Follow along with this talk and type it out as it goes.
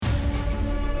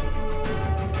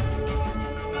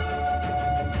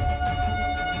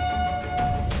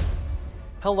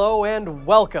Hello and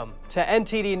welcome to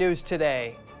NTD News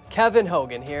Today. Kevin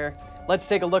Hogan here. Let's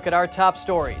take a look at our top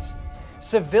stories.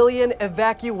 Civilian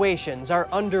evacuations are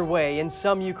underway in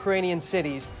some Ukrainian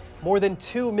cities. More than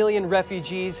 2 million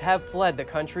refugees have fled the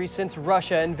country since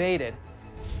Russia invaded.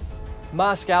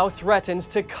 Moscow threatens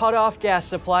to cut off gas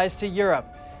supplies to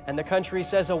Europe, and the country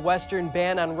says a Western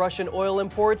ban on Russian oil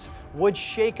imports would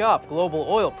shake up global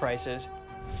oil prices.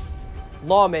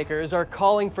 Lawmakers are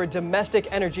calling for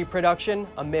domestic energy production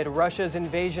amid Russia's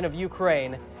invasion of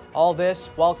Ukraine. All this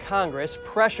while Congress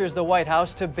pressures the White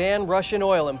House to ban Russian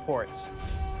oil imports.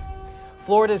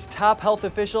 Florida's top health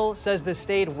official says the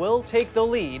state will take the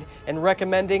lead in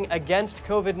recommending against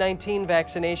COVID-19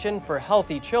 vaccination for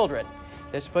healthy children.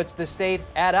 This puts the state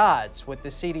at odds with the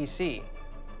CDC.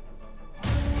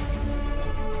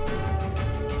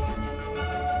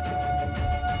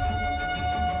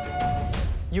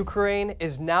 Ukraine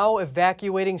is now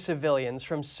evacuating civilians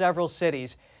from several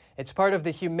cities. It's part of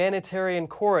the humanitarian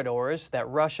corridors that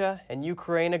Russia and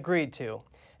Ukraine agreed to.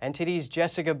 NTD's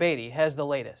Jessica Beatty has the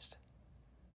latest.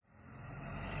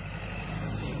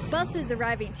 Buses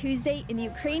arriving Tuesday in the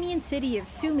Ukrainian city of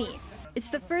Sumy. It's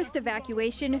the first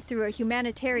evacuation through a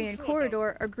humanitarian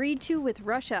corridor agreed to with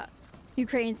Russia.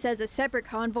 Ukraine says a separate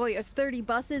convoy of 30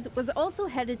 buses was also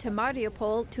headed to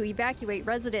Mariupol to evacuate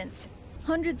residents.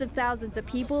 Hundreds of thousands of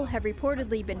people have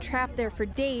reportedly been trapped there for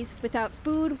days without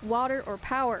food, water, or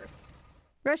power.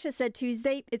 Russia said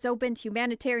Tuesday it's opened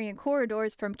humanitarian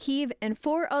corridors from Kyiv and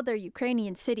 4 other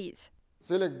Ukrainian cities.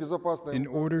 In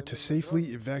order to safely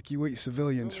evacuate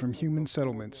civilians from human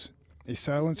settlements, a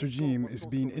silence regime is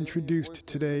being introduced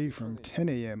today from 10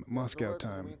 a.m. Moscow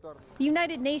time. The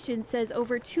United Nations says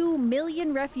over 2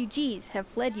 million refugees have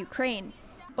fled Ukraine.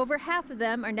 Over half of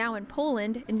them are now in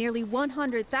Poland, and nearly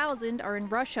 100,000 are in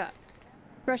Russia.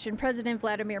 Russian President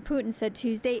Vladimir Putin said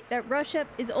Tuesday that Russia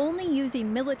is only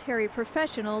using military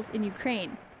professionals in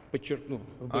Ukraine.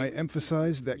 I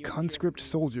emphasize that conscript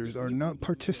soldiers are not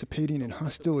participating in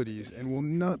hostilities and will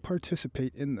not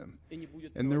participate in them,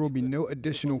 and there will be no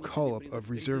additional call-up of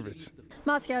reservists.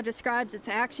 Moscow describes its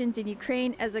actions in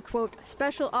Ukraine as a, quote,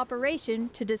 special operation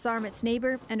to disarm its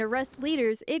neighbor and arrest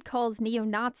leaders it calls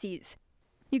neo-Nazis.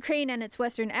 Ukraine and its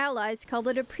Western allies call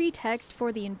it a pretext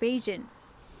for the invasion.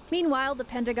 Meanwhile, the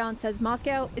Pentagon says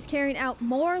Moscow is carrying out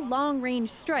more long-range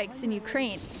strikes in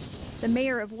Ukraine. The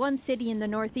mayor of one city in the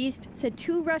northeast said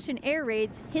 2 Russian air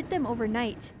raids hit them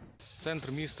overnight.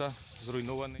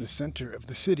 The center of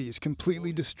the city is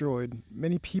completely destroyed.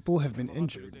 Many people have been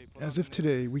injured. As of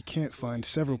today, we can't find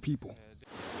several people.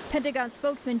 Pentagon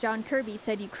spokesman John Kirby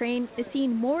said Ukraine is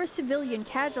seeing more civilian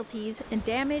casualties and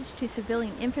damage to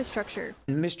civilian infrastructure.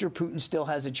 Mr. Putin still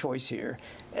has a choice here,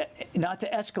 not to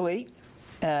escalate,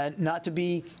 not to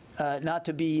be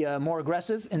more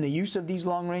aggressive in the use of these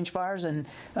long-range fires and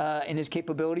in his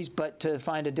capabilities, but to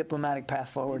find a diplomatic path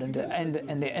forward and to end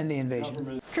the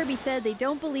invasion. Kirby said they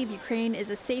don't believe Ukraine is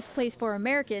a safe place for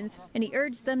Americans, and he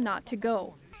urged them not to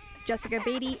go. Jessica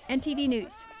Beatty, NTD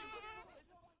News.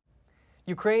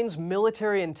 Ukraine's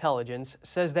military intelligence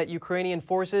says that Ukrainian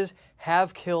forces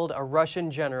have killed a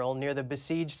Russian general near the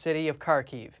besieged city of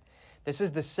Kharkiv. This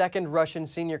is the second Russian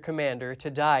senior commander to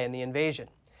die in the invasion.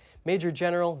 Major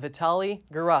General Vitaly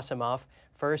Gerasimov,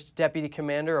 first deputy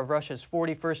commander of Russia's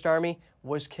 41st Army,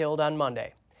 was killed on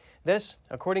Monday. This,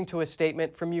 according to a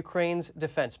statement from Ukraine's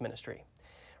defense ministry.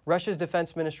 Russia's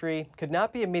defense ministry could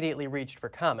not be immediately reached for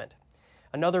comment.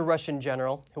 Another Russian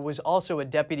general, who was also a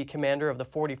deputy commander of the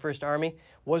 41st Army,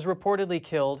 was reportedly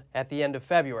killed at the end of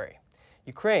February.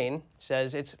 Ukraine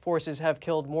says its forces have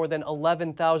killed more than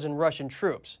 11,000 Russian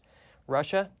troops.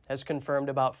 Russia has confirmed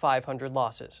about 500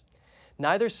 losses.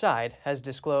 Neither side has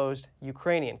disclosed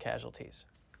Ukrainian casualties.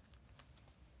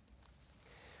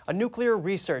 A nuclear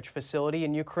research facility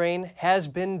in Ukraine has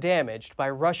been damaged by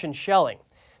Russian shelling.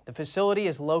 The facility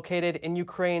is located in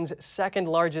Ukraine's second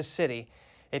largest city.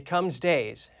 It comes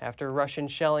days after Russian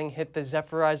shelling hit the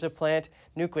Zaporizhzhia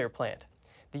nuclear plant.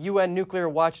 The UN nuclear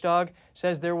watchdog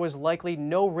says there was likely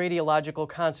no radiological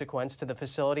consequence to the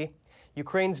facility.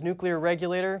 Ukraine's nuclear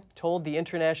regulator told the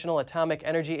International Atomic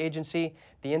Energy Agency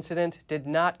the incident did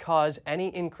not cause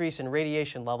any increase in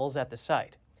radiation levels at the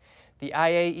site. The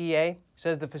IAEA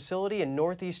says the facility in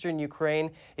northeastern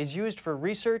Ukraine is used for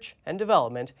research and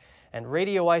development and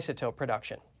radioisotope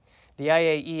production. The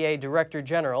IAEA Director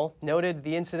General noted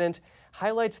the incident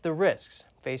highlights the risks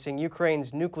facing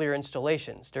Ukraine's nuclear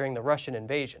installations during the Russian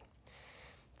invasion.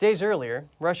 Days earlier,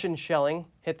 Russian shelling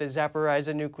hit the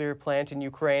Zaporizhzhia nuclear plant in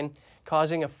Ukraine,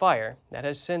 causing a fire that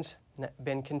has since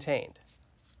been contained.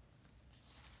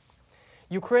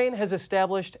 Ukraine has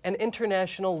established an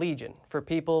international legion for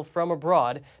people from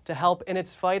abroad to help in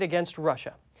its fight against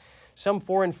Russia. Some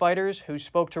foreign fighters who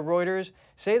spoke to Reuters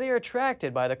say they are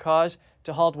attracted by the cause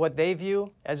to halt what they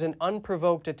view as an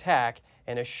unprovoked attack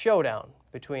and a showdown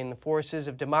between the forces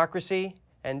of democracy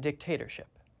and dictatorship.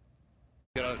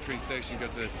 Get out of the train station, go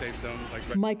to a safe zone.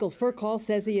 Michael Furcall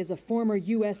says he is a former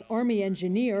U.S. Army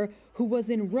engineer who was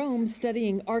in Rome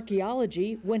studying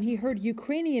archaeology when he heard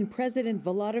Ukrainian President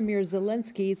Volodymyr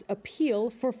Zelensky's appeal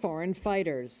for foreign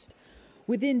fighters.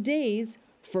 Within days,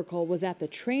 Furcall was at the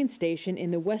train station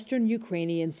in the western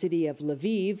Ukrainian city of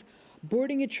Lviv,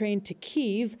 boarding a train to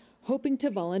Kyiv, hoping to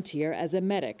volunteer as a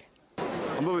medic.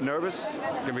 I'm a little bit nervous,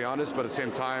 to be honest, but at the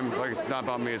same time, like, it's not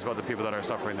about me, it's about the people that are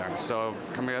suffering there. So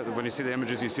coming out, when you see the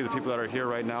images, you see the people that are here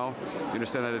right now, you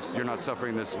understand that you're not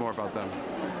suffering, it's more about them.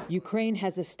 Ukraine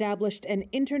has established an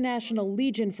international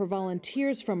legion for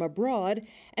volunteers from abroad,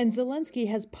 and Zelensky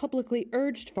has publicly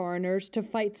urged foreigners to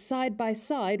fight side by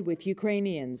side with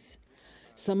Ukrainians.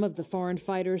 Some of the foreign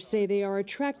fighters say they are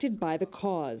attracted by the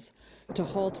cause, to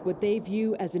halt what they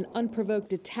view as an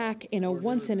unprovoked attack in a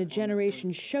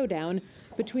once-in-a-generation showdown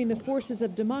between the forces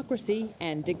of democracy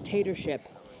and dictatorship,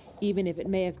 even if it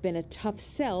may have been a tough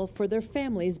sell for their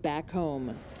families back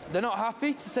home. They're not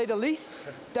happy, to say the least.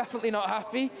 Definitely not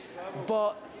happy,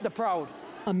 but they're proud.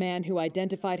 A man who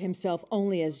identified himself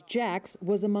only as Jax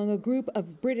was among a group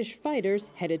of British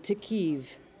fighters headed to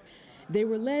Kyiv. They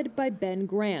were led by Ben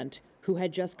Grant, who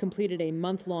had just completed a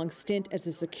month-long stint as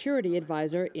a security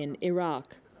advisor in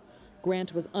Iraq.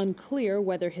 Grant was unclear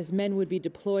whether his men would be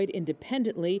deployed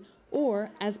independently or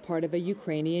as part of a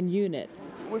Ukrainian unit.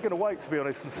 We're going to wait, to be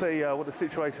honest, and see what the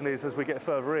situation is as we get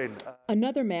further in.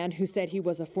 Another man who said he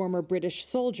was a former British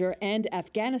soldier and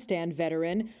Afghanistan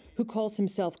veteran, who calls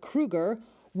himself Kruger,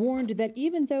 warned that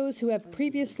even those who have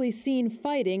previously seen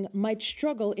fighting might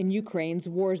struggle in Ukraine's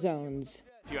war zones.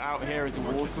 If you're out here as a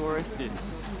war tourist,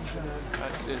 it's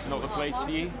not the place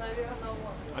for you.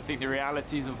 I think the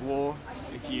realities of war,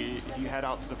 if you head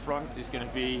out to the front, is going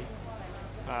to be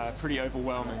pretty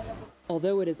overwhelming.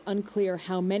 Although it is unclear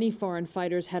how many foreign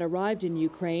fighters had arrived in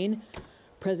Ukraine,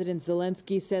 President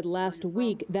Zelensky said last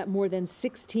week that more than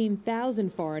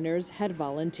 16,000 foreigners had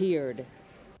volunteered.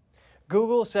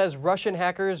 Google says Russian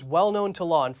hackers well known to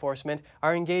law enforcement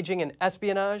are engaging in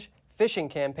espionage, phishing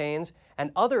campaigns,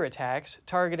 and other attacks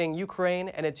targeting Ukraine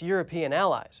and its European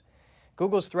allies.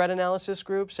 Google's threat analysis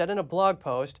group said in a blog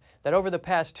post that over the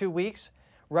past 2 weeks,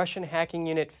 Russian hacking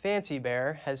unit Fancy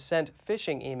Bear has sent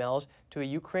phishing emails to a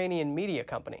Ukrainian media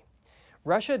company.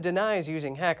 Russia denies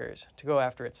using hackers to go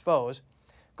after its foes.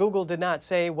 Google did not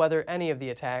say whether any of the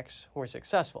attacks were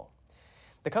successful.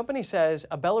 The company says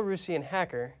a Belarusian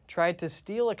hacker tried to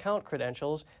steal account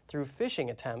credentials through phishing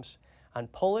attempts on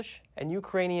Polish and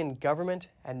Ukrainian government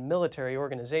and military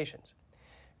organizations.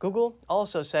 Google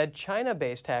also said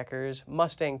China-based hackers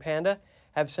Mustang Panda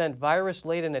have sent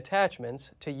virus-laden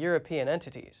attachments to European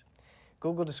entities.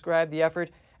 Google described the effort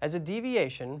as a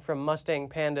deviation from Mustang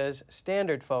Panda's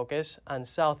standard focus on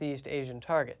Southeast Asian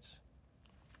targets.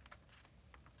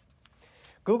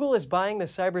 Google is buying the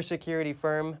cybersecurity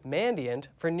firm Mandiant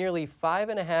for nearly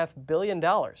 $5.5 billion.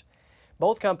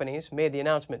 Both companies made the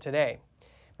announcement today.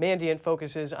 Mandiant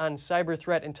focuses on cyber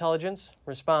threat intelligence,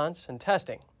 response, and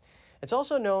testing. It's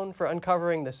also known for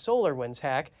uncovering the SolarWinds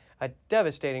hack, a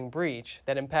devastating breach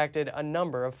that impacted a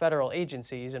number of federal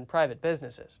agencies and private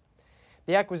businesses.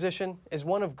 The acquisition is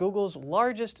one of Google's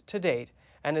largest to date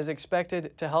and is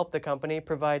expected to help the company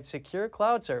provide secure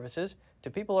cloud services to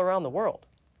people around the world.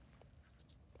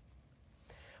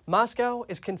 Moscow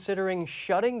is considering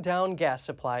shutting down gas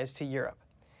supplies to Europe.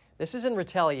 This is in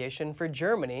retaliation for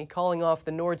Germany calling off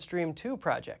the Nord Stream 2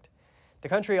 project. The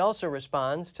country also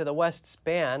responds to the West's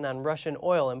ban on Russian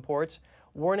oil imports,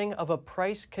 warning of a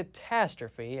price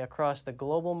catastrophe across the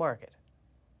global market.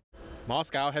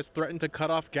 Moscow has threatened to cut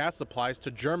off gas supplies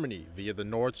to Germany via the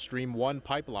Nord Stream 1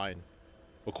 pipeline.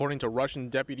 According to Russian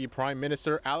Deputy Prime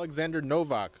Minister Alexander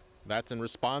Novak, that's in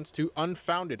response to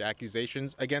unfounded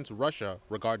accusations against Russia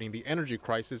regarding the energy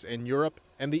crisis in Europe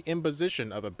and the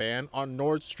imposition of a ban on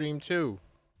Nord Stream 2.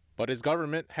 But his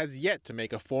government has yet to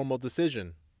make a formal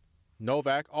decision.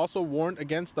 Novak also warned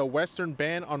against the Western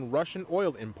ban on Russian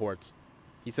oil imports.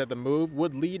 He said the move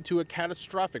would lead to a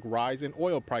catastrophic rise in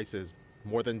oil prices,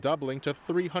 more than doubling to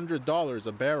 $300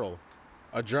 a barrel.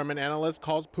 A German analyst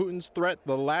calls Putin's threat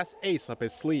the last ace up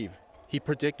his sleeve. He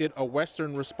predicted a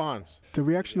Western response. The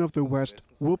reaction of the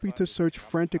West will be to search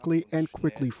frantically and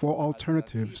quickly for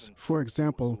alternatives. For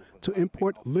example, to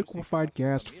import liquefied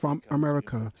gas from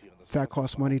America. That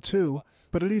costs money too,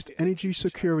 but at least energy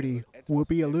security will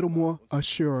be a little more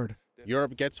assured.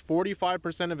 Europe gets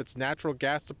 45% of its natural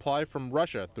gas supply from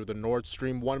Russia through the Nord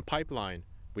Stream 1 pipeline,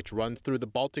 which runs through the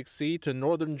Baltic Sea to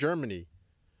northern Germany.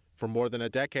 For more than a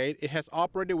decade, it has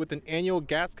operated with an annual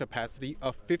gas capacity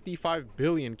of 55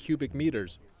 billion cubic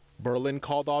meters. Berlin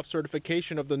called off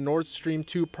certification of the Nord Stream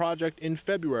 2 project in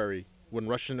February, when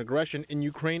Russian aggression in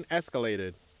Ukraine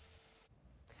escalated.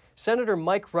 Senator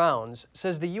Mike Rounds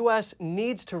says the U.S.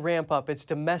 needs to ramp up its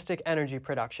domestic energy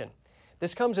production.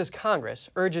 This comes as Congress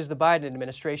urges the Biden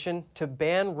administration to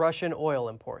ban Russian oil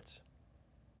imports.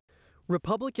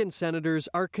 Republican senators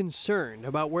are concerned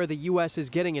about where the U.S.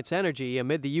 is getting its energy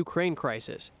amid the Ukraine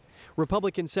crisis.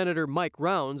 Republican Senator Mike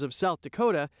Rounds of South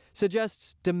Dakota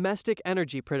suggests domestic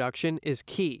energy production is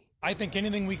key. I think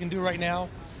anything we can do right now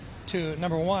to,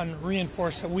 number one,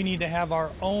 reinforce that we need to have our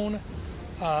own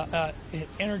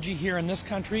energy here in this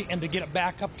country and to get it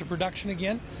back up to production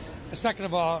again. Second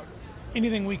of all,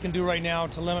 anything we can do right now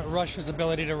to limit Russia's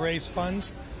ability to raise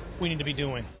funds, we need to be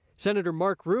doing. Senator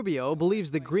Mark Rubio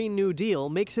believes the Green New Deal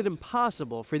makes it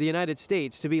impossible for the United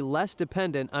States to be less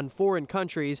dependent on foreign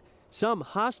countries, some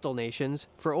hostile nations,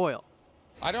 for oil.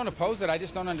 I don't oppose it. I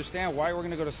just don't understand why we're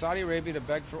going to go to Saudi Arabia to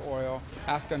beg for oil,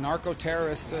 ask a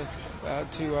narco-terrorist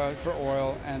for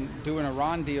oil, and do an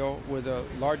Iran deal with the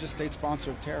largest state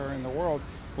sponsor of terror in the world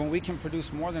when we can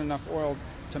produce more than enough oil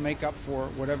to make up for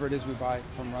whatever it is we buy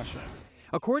from Russia.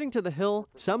 According to The Hill,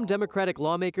 some Democratic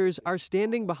lawmakers are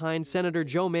standing behind Senator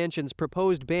Joe Manchin's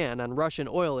proposed ban on Russian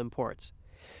oil imports.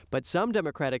 But some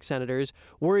Democratic senators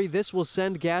worry this will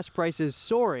send gas prices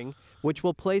soaring, which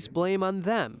will place blame on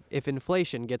them if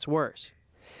inflation gets worse.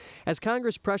 As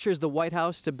Congress pressures the White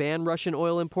House to ban Russian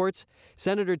oil imports,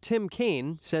 Senator Tim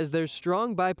Kaine says there's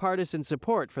strong bipartisan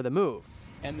support for the move.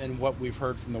 And then what we've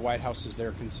heard from the White House is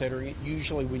they're considering it.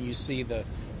 Usually when you see the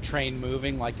train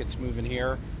moving like it's moving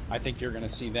here, I think you're going to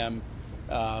see them,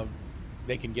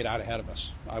 they can get out ahead of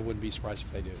us. I wouldn't be surprised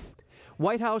if they do.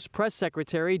 White House Press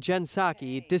Secretary Jen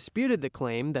Psaki disputed the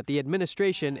claim that the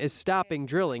administration is stopping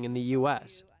drilling in the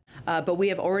U.S. But we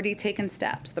have already taken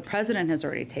steps. The president has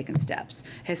already taken steps.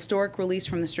 Historic release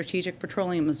from the Strategic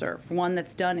Petroleum Reserve, one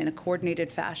that's done in a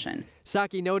coordinated fashion.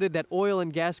 Psaki noted that oil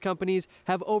and gas companies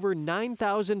have over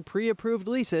 9,000 pre-approved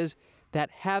leases that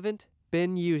haven't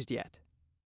been used yet.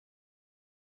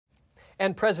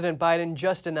 And President Biden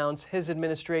just announced his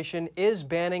administration is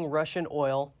banning Russian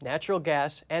oil, natural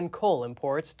gas, and coal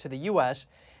imports to the U.S.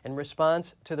 in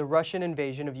response to the Russian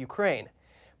invasion of Ukraine.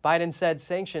 Biden said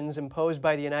sanctions imposed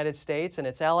by the United States and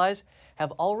its allies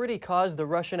have already caused the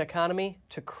Russian economy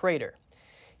to crater.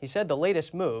 He said the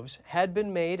latest moves had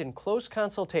been made in close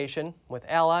consultation with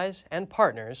allies and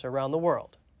partners around the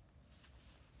world.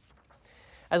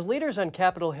 As leaders on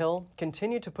Capitol Hill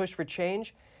continue to push for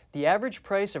change, the average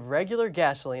price of regular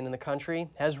gasoline in the country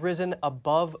has risen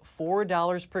above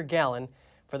 $4 per gallon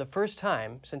for the first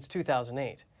time since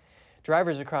 2008.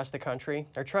 Drivers across the country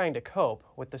are trying to cope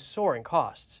with the soaring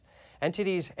costs.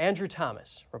 NTD's Andrew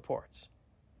Thomas reports.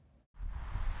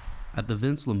 At the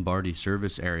Vince Lombardi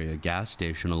service area gas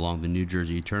station along the New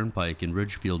Jersey Turnpike in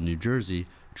Ridgefield, New Jersey,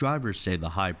 drivers say the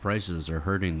high prices are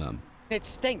hurting them. It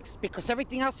stinks because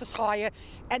everything else is higher,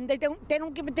 and they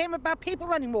don't give a damn about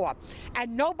people anymore.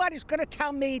 And nobody's going to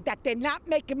tell me that they're not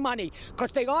making money,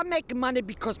 because they are making money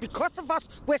because of us,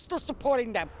 we're still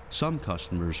supporting them. Some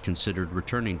customers considered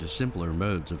returning to simpler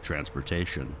modes of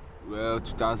transportation. Well,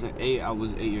 2008, I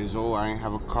was 8 years old. I didn't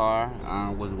have a car. I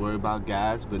wasn't worried about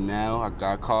gas, but now I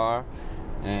got a car,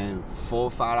 and $4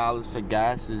 or $5 for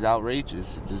gas is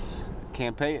outrageous. Just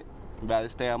can't pay it. I'd rather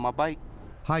stay on my bike.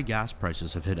 High gas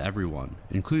prices have hit everyone,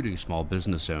 including small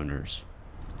business owners.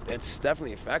 It's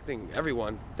definitely affecting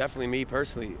everyone, definitely me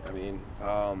personally. I mean,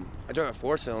 I drive a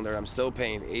 4-cylinder, I'm still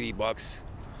paying $80.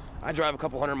 I drive a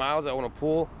couple hundred miles, I own a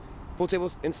pool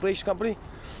table installation company.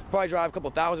 Probably drive a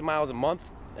couple thousand miles a month,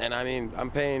 and I mean,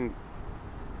 I'm paying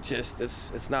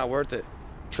it's not worth it.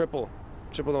 Triple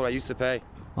what I used to pay.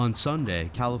 On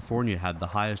Sunday, California had the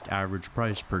highest average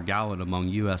price per gallon among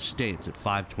U.S. states at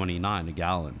 $5.29 a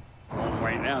gallon.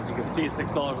 Right now, as you can see, it's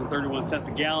 $6.31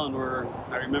 a gallon, where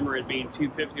I remember it being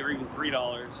 $2.50 or even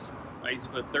 $3. I used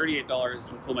to put $38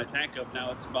 to fill my tank up.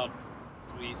 Now it's about,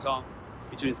 as we saw,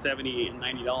 between $70 and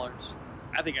 $90.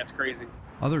 I think that's crazy.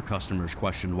 Other customers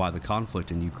questioned why the conflict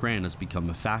in Ukraine has become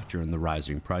a factor in the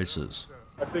rising prices.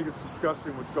 I think it's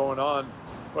disgusting what's going on,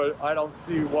 but I don't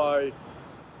see why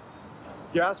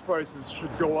gas prices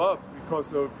should go up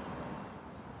because of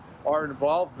our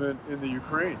involvement in the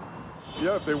Ukraine.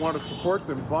 Yeah, if they want to support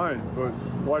them, fine, but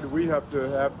why do we have to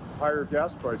have higher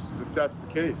gas prices if that's the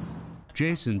case?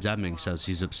 Jason Deming says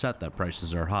he's upset that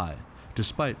prices are high,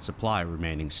 despite supply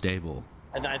remaining stable.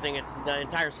 I think it's the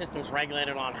entire system's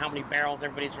regulated on how many barrels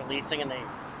everybody's releasing, and they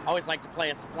always like to play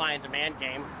a supply and demand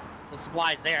game. The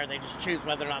supply's there; they just choose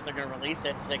whether or not they're going to release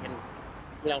it, so they can,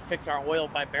 fix our oil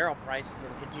by barrel prices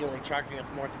and continually charging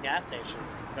us more at the gas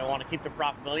stations because they want to keep their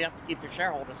profitability up to keep their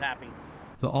shareholders happy.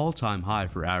 The all-time high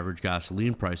for average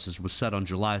gasoline prices was set on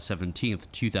July 17,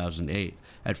 2008,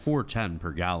 at $4.10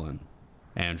 per gallon.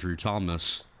 Andrew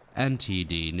Thomas,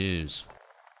 NTD News.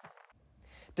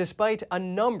 Despite a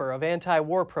number of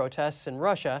anti-war protests in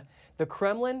Russia, the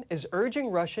Kremlin is urging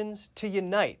Russians to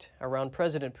unite around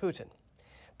President Putin.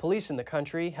 Police in the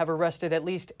country have arrested at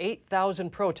least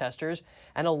 8,000 protesters,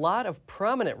 and a lot of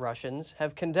prominent Russians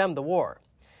have condemned the war.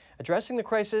 Addressing the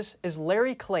crisis is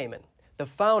Larry Klayman, the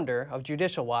founder of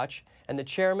Judicial Watch and the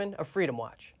chairman of Freedom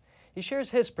Watch. He shares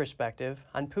his perspective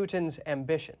on Putin's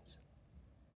ambitions.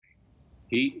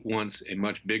 He wants a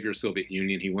much bigger Soviet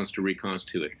Union. He wants to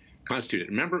reconstitute it.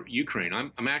 Remember Ukraine.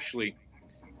 I'm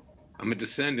a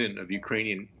descendant of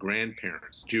Ukrainian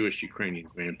grandparents, Jewish Ukrainian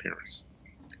grandparents.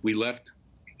 We left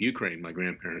Ukraine, my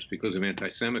grandparents, because of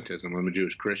anti-Semitism. I'm a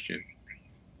Jewish Christian.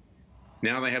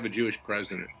 Now they have a Jewish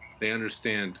president. They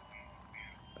understand,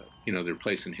 their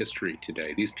place in history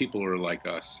today. These people are like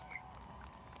us,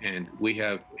 and we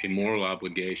have a moral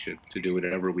obligation to do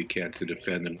whatever we can to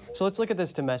defend them. So let's look at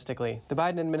this domestically. The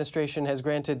Biden administration has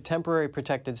granted temporary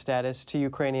protected status to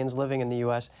Ukrainians living in the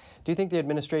U.S. Do you think the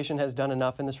administration has done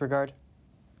enough in this regard?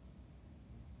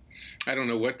 I don't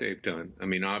know what they've done. I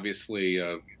mean, obviously,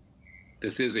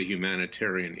 this is a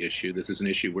humanitarian issue. This is an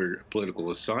issue where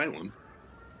political asylum,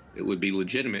 it would be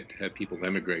legitimate to have people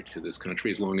emigrate to this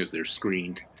country as long as they're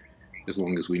screened, as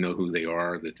long as we know who they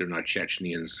are, that they're not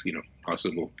Chechens,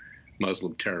 possible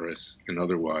Muslim terrorists and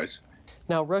otherwise.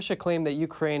 Now, Russia claimed that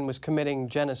Ukraine was committing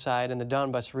genocide in the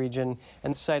Donbas region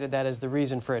and cited that as the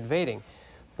reason for invading.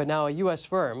 But now a U.S.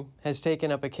 firm has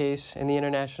taken up a case in the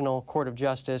International Court of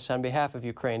Justice on behalf of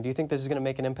Ukraine. Do you think this is going to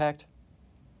make an impact?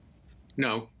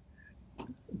 No,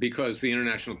 because the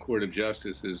International Court of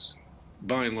Justice is,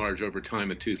 by and large, over time,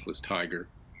 a toothless tiger.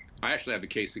 I actually have a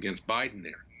case against Biden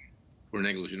there for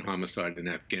negligent homicide in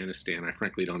Afghanistan. I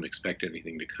frankly don't expect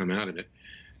anything to come out of it.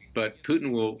 But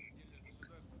Putin will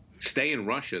stay in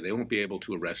Russia. They won't be able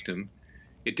to arrest him.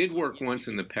 It did work once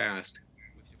in the past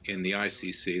in the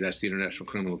ICC, that's the International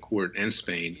Criminal Court, and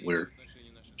Spain, where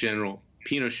General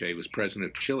Pinochet was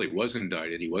president of Chile, was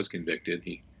indicted, he was convicted.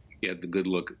 He had the good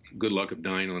luck of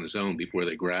dying on his own before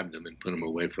they grabbed him and put him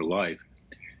away for life.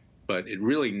 But it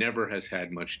really never has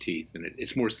had much teeth, and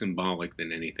it's more symbolic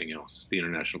than anything else, the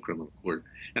International Criminal Court.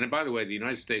 And by the way, the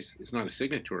United States is not a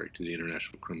signatory to the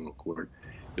International Criminal Court.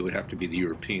 It would have to be the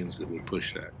Europeans that would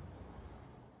push that.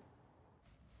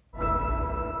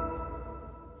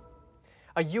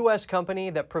 A U.S. company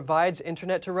that provides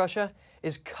internet to Russia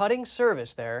is cutting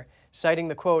service there, citing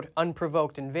the, quote,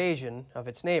 unprovoked invasion of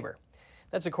its neighbor.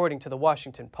 That's according to the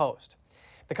Washington Post.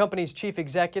 The company's chief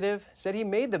executive said he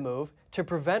made the move to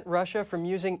prevent Russia from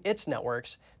using its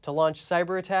networks to launch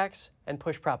cyber attacks and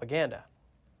push propaganda.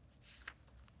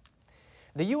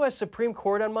 The U.S. Supreme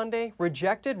Court on Monday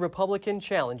rejected Republican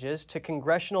challenges to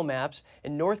congressional maps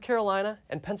in North Carolina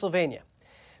and Pennsylvania.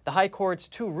 The High Court's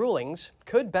two rulings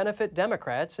could benefit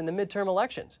Democrats in the midterm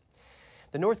elections.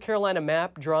 The North Carolina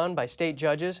map drawn by state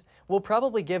judges will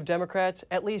probably give Democrats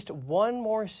at least one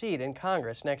more seat in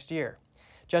Congress next year.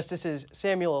 Justices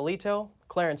Samuel Alito,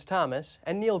 Clarence Thomas,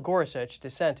 and Neil Gorsuch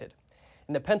dissented.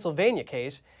 In the Pennsylvania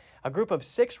case, a group of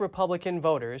 6 Republican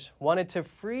voters wanted to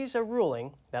freeze a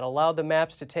ruling that allowed the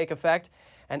maps to take effect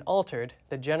and altered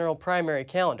the general primary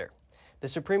calendar. The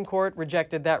Supreme Court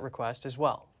rejected that request as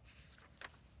well.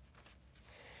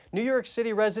 New York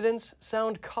City residents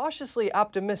sound cautiously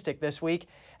optimistic this week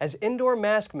as indoor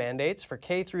mask mandates for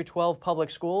K-12 public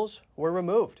schools were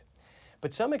removed.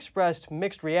 But some expressed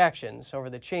mixed reactions over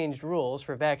the changed rules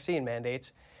for vaccine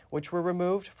mandates, which were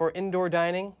removed for indoor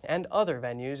dining and other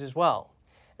venues as well.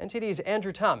 NTD's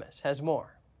Andrew Thomas has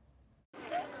more.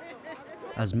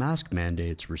 As mask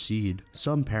mandates recede,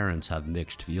 some parents have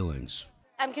mixed feelings.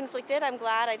 I'm conflicted. I'm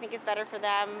glad. I think it's better for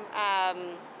them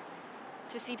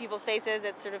to see people's faces.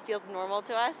 It sort of feels normal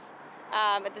to us.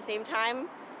 At the same time,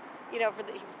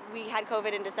 we had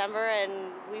COVID in December, and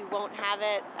we won't have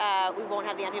it. We won't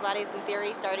have the antibodies in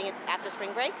theory starting after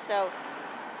spring break. So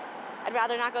I'd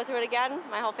rather not go through it again.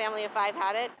 My whole family of 5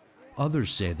 had it.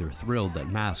 Others say they're thrilled that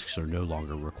masks are no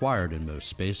longer required in most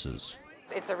spaces.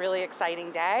 It's a really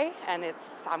exciting day, and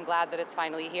I'm glad that it's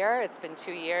finally here. It's been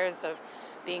 2 years of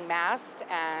being masked,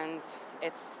 and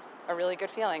it's a really good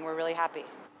feeling. We're really happy.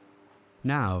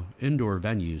 Now, indoor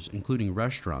venues, including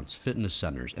restaurants, fitness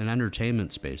centers, and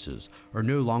entertainment spaces, are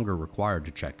no longer required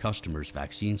to check customers'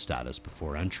 vaccine status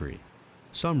before entry.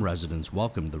 Some residents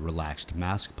welcomed the relaxed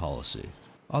mask policy.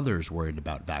 Others worried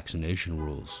about vaccination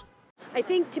rules. I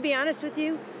think, to be honest with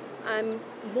you, I'm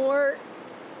more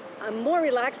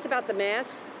relaxed about the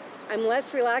masks. I'm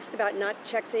less relaxed about not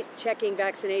checking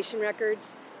vaccination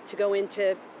records to go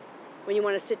into when you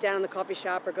want to sit down in the coffee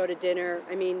shop or go to dinner.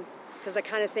 I mean, because I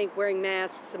kind of think wearing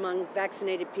masks among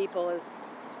vaccinated people is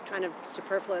kind of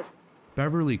superfluous.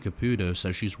 Beverly Caputo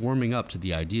says she's warming up to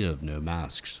the idea of no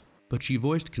masks, but she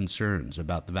voiced concerns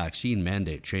about the vaccine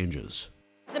mandate changes.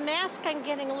 The mask I'm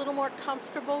getting a little more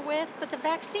comfortable with, but the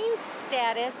vaccine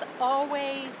status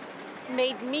always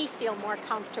made me feel more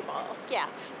comfortable. Yeah,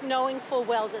 knowing full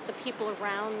well that the people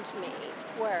around me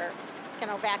were,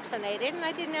 vaccinated, and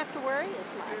I didn't have to worry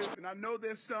as much. And I know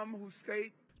there's some who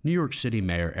state New York City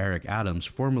Mayor Eric Adams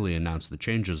formally announced the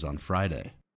changes on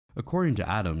Friday. According to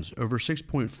Adams, over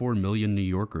 6.4 million New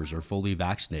Yorkers are fully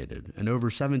vaccinated, and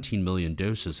over 17 million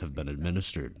doses have been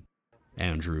administered.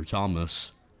 Andrew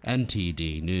Thomas,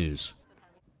 NTD News.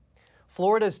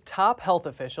 Florida's top health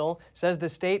official says the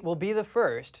state will be the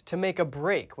first to make a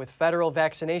break with federal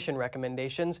vaccination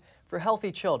recommendations for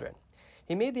healthy children.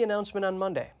 He made the announcement on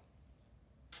Monday.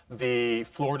 The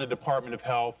Florida Department of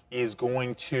Health is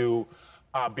going to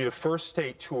be the first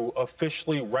state to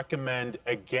officially recommend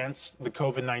against the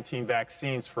COVID-19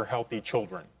 vaccines for healthy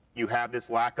children. You have this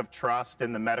lack of trust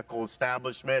in the medical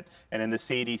establishment and in the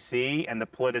CDC and the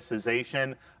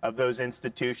politicization of those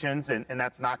institutions, and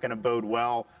that's not going to bode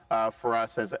well for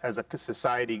us as a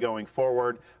society going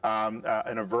forward.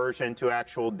 An aversion to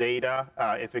actual data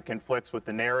if it conflicts with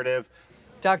the narrative.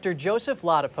 Dr. Joseph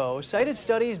Ladapo cited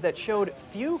studies that showed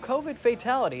few COVID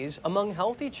fatalities among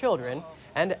healthy children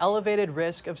and elevated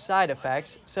risk of side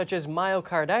effects such as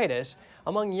myocarditis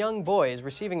among young boys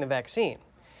receiving the vaccine.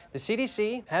 The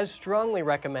CDC has strongly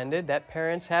recommended that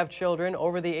parents have children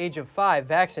over the age of 5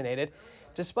 vaccinated,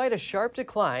 despite a sharp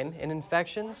decline in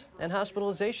infections and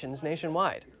hospitalizations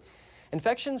nationwide.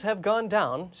 Infections have gone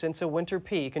down since a winter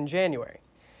peak in January.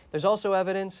 There's also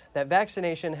evidence that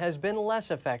vaccination has been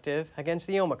less effective against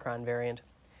the Omicron variant.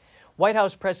 White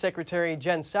House Press Secretary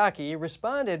Jen Psaki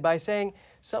responded by saying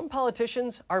some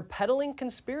politicians are peddling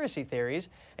conspiracy theories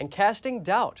and casting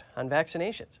doubt on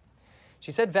vaccinations.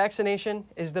 She said vaccination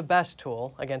is the best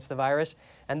tool against the virus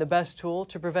and the best tool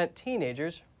to prevent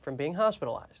teenagers from being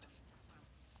hospitalized.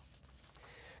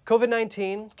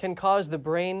 COVID-19 can cause the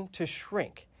brain to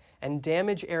shrink and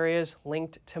damage areas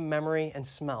linked to memory and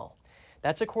smell.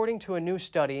 That's according to a new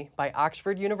study by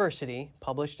Oxford University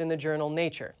published in the journal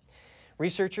Nature.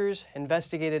 Researchers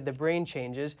investigated the brain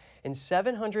changes in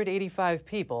 785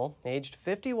 people aged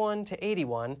 51 to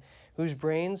 81 whose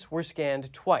brains were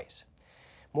scanned twice.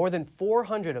 More than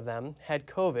 400 of them had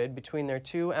COVID between their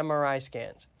 2 MRI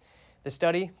scans. The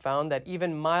study found that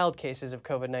even mild cases of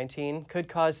COVID-19 could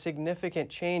cause significant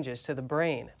changes to the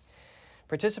brain.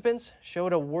 Participants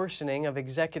showed a worsening of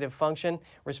executive function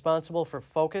responsible for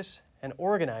focus and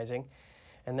organizing,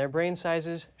 and their brain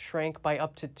sizes shrank by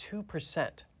up to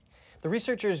 2%. The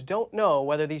researchers don't know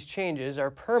whether these changes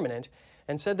are permanent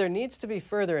and said there needs to be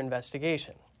further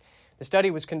investigation. The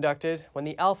study was conducted when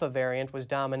the Alpha variant was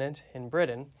dominant in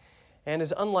Britain and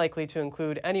is unlikely to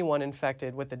include anyone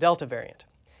infected with the Delta variant.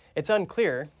 It's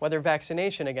unclear whether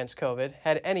vaccination against COVID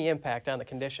had any impact on the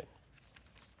condition.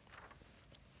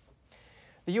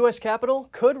 The U.S. Capitol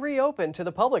could reopen to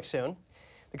the public soon.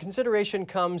 The consideration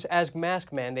comes as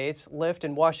mask mandates lift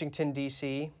in Washington,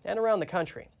 D.C. and around the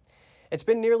country. It's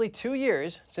been nearly 2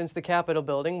 years since the Capitol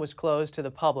building was closed to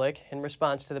the public in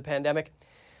response to the pandemic.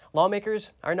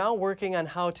 Lawmakers are now working on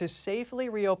how to safely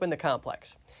reopen the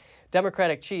complex.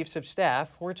 Democratic chiefs of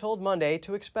staff were told Monday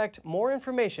to expect more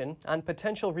information on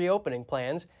potential reopening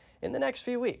plans in the next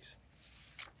few weeks.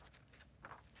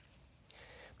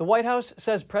 The White House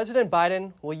says President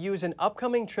Biden will use an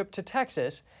upcoming trip to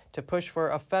Texas to push for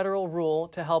a federal rule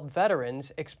to help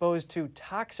veterans exposed to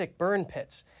toxic burn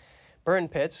pits. Burn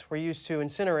pits were used to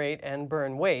incinerate and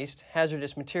burn waste,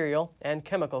 hazardous material, and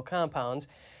chemical compounds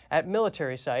at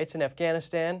military sites in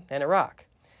Afghanistan and Iraq.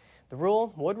 The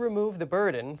rule would remove the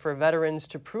burden for veterans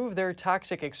to prove their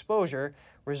toxic exposure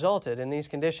resulted in these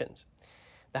conditions.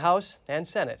 The House and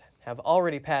Senate have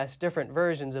already passed different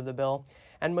versions of the bill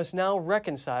and must now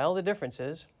reconcile the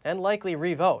differences and likely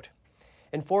re-vote.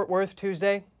 In Fort Worth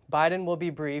Tuesday, Biden will be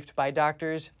briefed by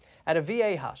doctors at a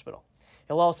VA hospital.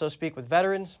 He'll also speak with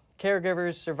veterans,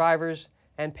 caregivers, survivors,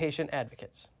 and patient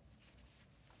advocates.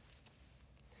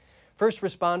 First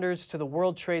responders to the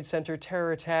World Trade Center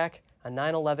terror attack on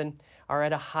 9/11 are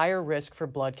at a higher risk for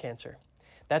blood cancer.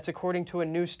 That's according to a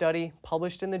new study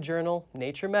published in the journal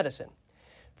Nature Medicine.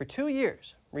 For 2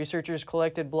 years, researchers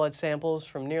collected blood samples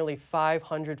from nearly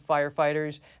 500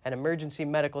 firefighters and emergency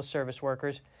medical service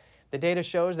workers. The data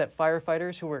shows that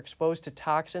firefighters who were exposed to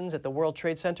toxins at the World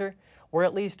Trade Center were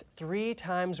at least 3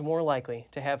 times more likely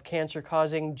to have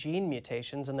cancer-causing gene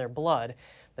mutations in their blood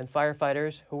than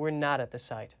firefighters who were not at the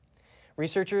site.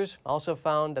 Researchers also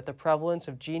found that the prevalence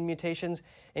of gene mutations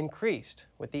increased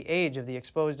with the age of the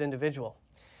exposed individual.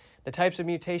 The types of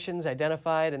mutations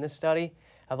identified in this study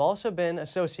have also been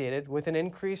associated with an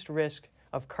increased risk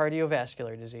of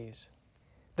cardiovascular disease.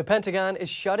 The Pentagon is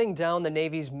shutting down the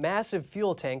Navy's massive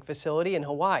fuel tank facility in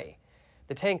Hawaii.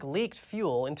 The tank leaked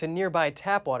fuel into nearby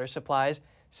tap water supplies,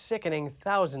 sickening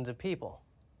thousands of people.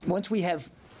 Once we have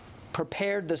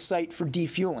prepared the site for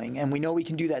defueling, and we know we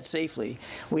can do that safely,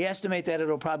 we estimate that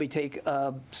it'll probably take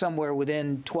somewhere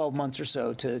within 12 months or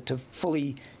so to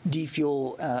fully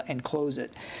defuel and close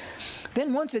it.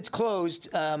 Then once it's closed,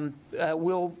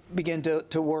 we'll begin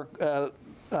to work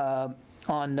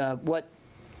on what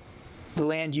the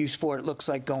land use for it looks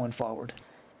like going forward.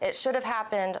 It should have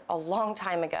happened a long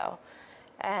time ago,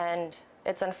 and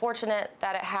it's unfortunate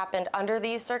that it happened under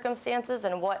these circumstances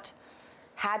and what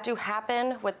had to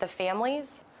happen with the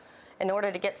families in order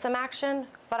to get some action.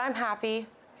 But I'm happy,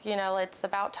 it's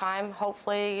about time.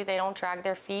 Hopefully they don't drag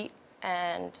their feet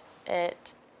and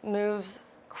it moves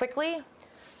quickly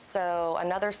so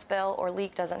another spill or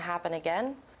leak doesn't happen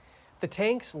again. The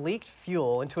tanks leaked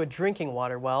fuel into a drinking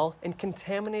water well and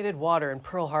contaminated water in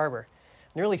Pearl Harbor.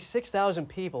 Nearly 6,000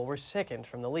 people were sickened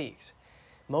from the leaks.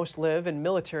 Most live in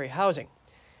military housing.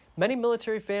 Many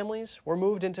military families were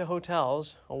moved into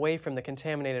hotels away from the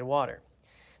contaminated water.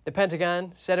 The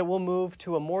Pentagon said it will move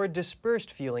to a more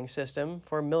dispersed fueling system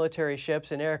for military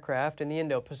ships and aircraft in the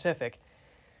Indo-Pacific.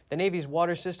 The Navy's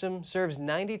water system serves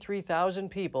 93,000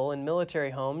 people in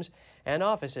military homes and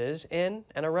offices in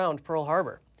and around Pearl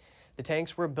Harbor. The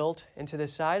tanks were built into the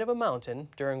side of a mountain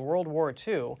during World War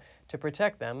II to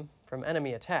protect them from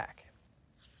enemy attack.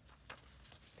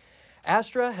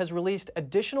 Astra has released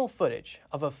additional footage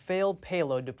of a failed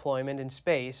payload deployment in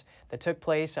space that took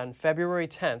place on February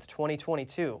 10,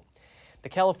 2022. The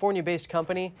California-based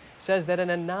company says that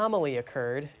an anomaly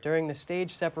occurred during the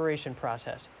stage separation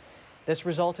process. This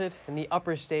resulted in the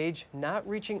upper stage not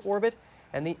reaching orbit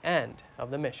and the end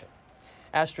of the mission.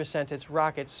 Astra sent its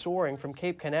rocket soaring from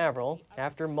Cape Canaveral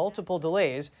after multiple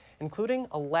delays, including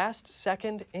a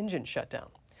last-second engine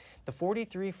shutdown. The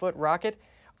 43-foot rocket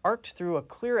arced through a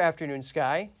clear afternoon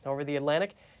sky over the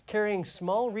Atlantic, carrying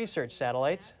small research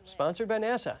satellites sponsored by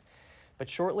NASA. But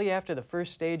shortly after the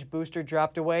first stage booster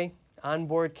dropped away,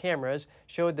 onboard cameras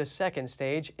showed the second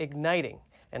stage igniting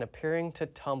and appearing to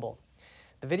tumble.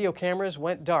 The video cameras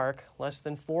went dark less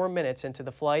than 4 minutes into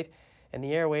the flight, and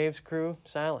the airwaves grew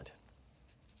silent.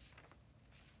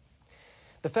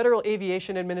 The Federal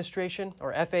Aviation Administration,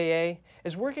 or FAA,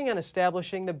 is working on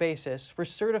establishing the basis for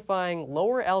certifying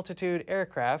lower altitude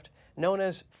aircraft known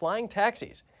as flying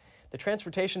taxis. The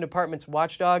Transportation Department's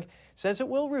watchdog says it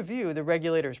will review the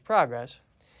regulator's progress.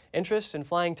 Interest in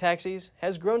flying taxis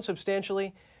has grown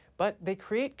substantially, but they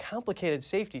create complicated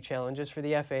safety challenges for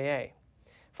the FAA.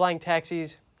 Flying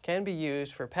taxis can be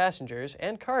used for passengers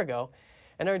and cargo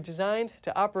and are designed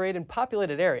to operate in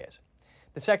populated areas.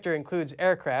 The sector includes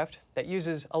aircraft that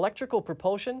uses electrical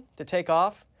propulsion to take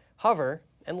off, hover,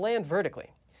 and land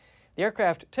vertically. The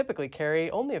aircraft typically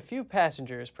carry only a few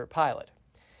passengers per pilot.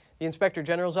 The Inspector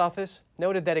General's office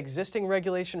noted that existing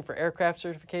regulation for aircraft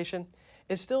certification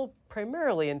is still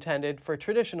primarily intended for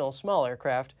traditional small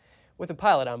aircraft with a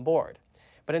pilot on board.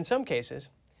 But in some cases,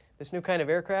 this new kind of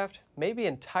aircraft may be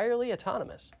entirely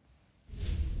autonomous.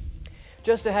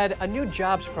 Just ahead, a new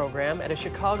jobs program at a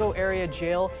Chicago area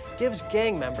jail gives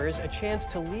gang members a chance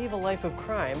to leave a life of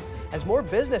crime as more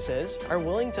businesses are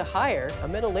willing to hire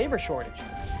amid a labor shortage.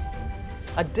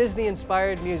 A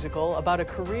Disney-inspired musical about a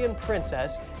Korean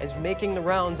princess is making the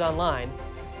rounds online.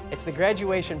 It's the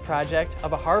graduation project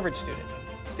of a Harvard student.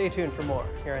 Stay tuned for more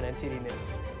here on NTD News.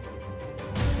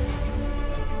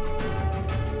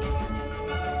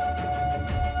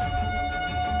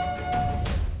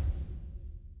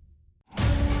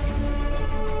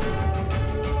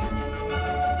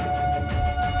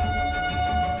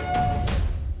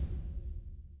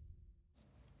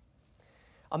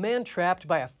 A man trapped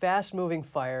by a fast-moving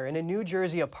fire in a New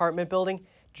Jersey apartment building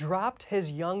dropped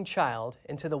his young child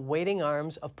into the waiting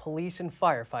arms of police and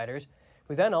firefighters,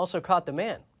 who then also caught the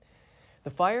man. The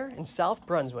fire in South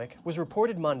Brunswick was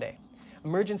reported Monday.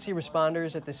 Emergency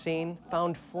responders at the scene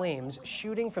found flames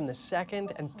shooting from the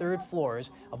second and third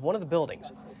floors of one of the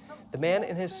buildings. The man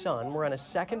and his son were on a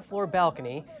second-floor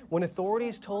balcony when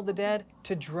authorities told the dad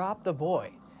to drop the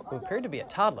boy, who appeared to be a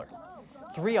toddler.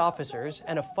 3 officers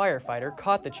and a firefighter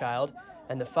caught the child,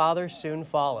 and the father soon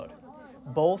followed.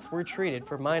 Both were treated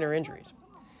for minor injuries.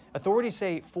 Authorities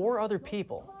say 4 other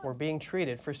people were being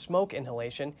treated for smoke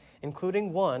inhalation,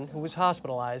 including one who was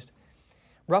hospitalized.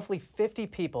 Roughly 50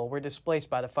 people were displaced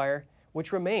by the fire,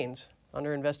 which remains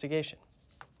under investigation.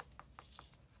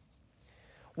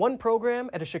 One program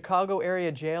at a Chicago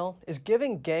area jail is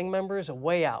giving gang members a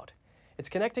way out. It's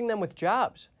connecting them with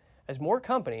jobs as more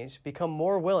companies become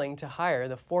more willing to hire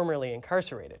the formerly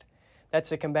incarcerated. That's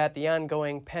to combat the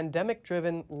ongoing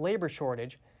pandemic-driven labor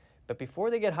shortage. But before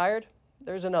they get hired,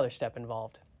 there's another step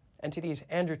involved. NTD's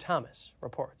Andrew Thomas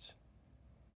reports.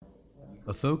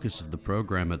 A focus of the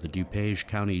program at the DuPage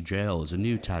County Jail is a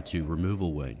new tattoo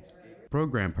removal wing.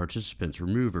 Program participants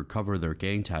remove or cover their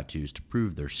gang tattoos to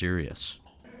prove they're serious.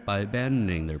 By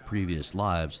abandoning their previous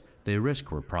lives, they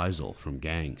risk reprisal from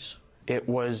gangs. It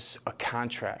was a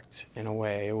contract, in a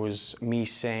way. It was me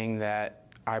saying that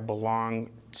I belong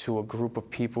to a group of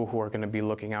people who are going to be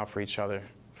looking out for each other,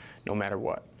 no matter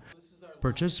what.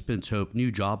 Participants hope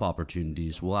new job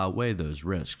opportunities will outweigh those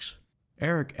risks.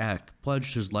 Eric Eck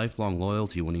pledged his lifelong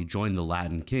loyalty when he joined the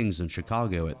Latin Kings in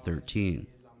Chicago at 13.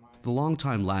 The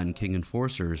longtime Latin King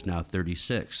enforcer is now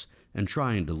 36 and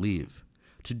trying to leave.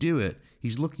 To do it,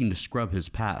 he's looking to scrub his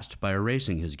past by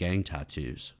erasing his gang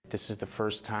tattoos. This is the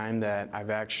first time that I've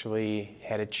actually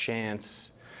had a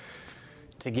chance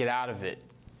to get out of it.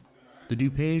 The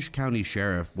DuPage County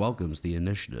Sheriff welcomes the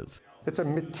initiative. It's a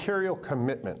material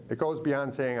commitment. It goes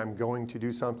beyond saying I'm going to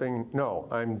do something. No,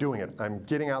 I'm doing it. I'm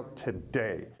getting out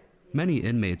today. Many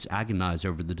inmates agonize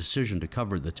over the decision to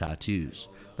cover the tattoos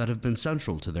that have been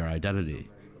central to their identity,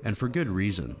 and for good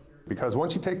reason. Because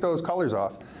once you take those colors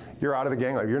off, you're out of the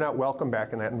gang life. You're not welcome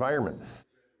back in that environment.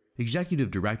 Executive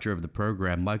Director of the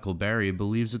program, Michael Berry,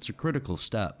 believes it's a critical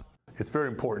step. It's very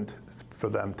important for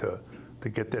them to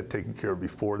get that taken care of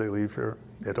before they leave here.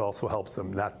 It also helps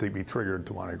them not to be triggered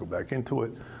to want to go back into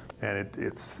it, and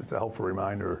it's a helpful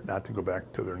reminder not to go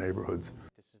back to their neighborhoods.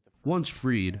 Once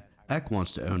freed, Eck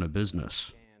wants to own a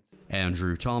business.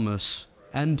 Andrew Thomas,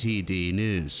 NTD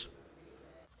News.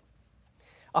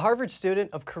 A Harvard student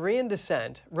of Korean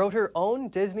descent wrote her own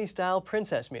Disney-style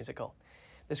princess musical.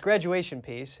 This graduation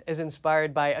piece is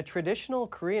inspired by a traditional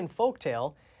Korean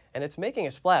folktale, and it's making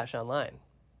a splash online.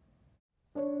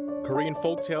 Korean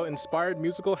folktale-inspired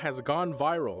musical has gone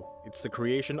viral. It's the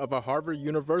creation of a Harvard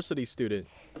University student.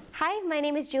 Hi, my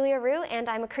name is Julia Rue, and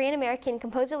I'm a Korean-American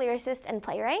composer, lyricist, and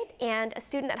playwright, and a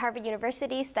student at Harvard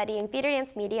University studying theater,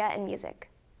 dance, media, and music.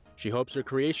 She hopes her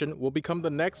creation will become the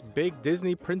next big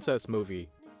Disney princess movie.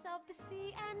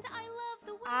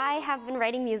 I have been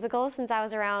writing musicals since I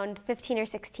was around 15 or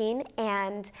 16,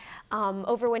 and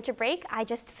over winter break, I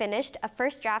just finished a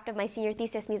first draft of my senior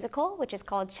thesis musical, which is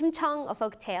called Shimcheong, a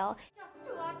Folk Tale.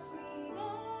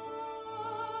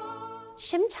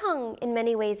 Shimcheong, in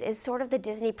many ways, is sort of the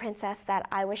Disney princess that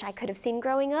I wish I could have seen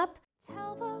growing up.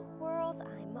 Tell the world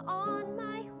I'm on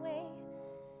my way.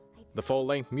 The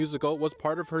full-length musical was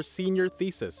part of her senior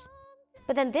thesis.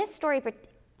 But then this story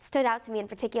stood out to me in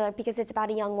particular because it's about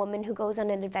a young woman who goes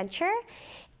on an adventure,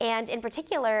 and in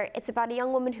particular, it's about a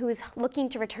young woman who is looking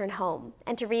to return home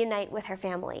and to reunite with her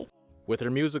family. With her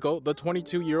musical, the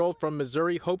 22-year-old from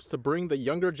Missouri hopes to bring the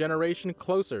younger generation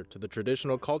closer to the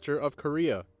traditional culture of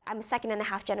Korea. I'm a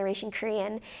second-and-a-half generation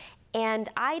Korean, and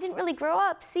I didn't really grow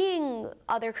up seeing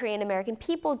other Korean American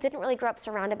people, didn't really grow up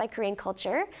surrounded by Korean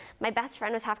culture. My best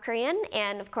friend was half Korean,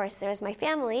 and of course there's my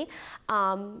family.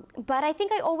 But I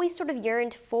think I always sort of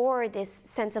yearned for this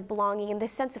sense of belonging and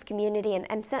this sense of community and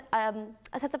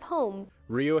a sense of home.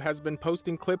 Rio has been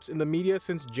posting clips in the media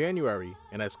since January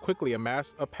and has quickly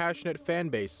amassed a passionate fan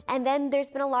base. And then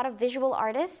there's been a lot of visual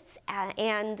artists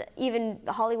and even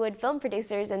Hollywood film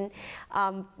producers and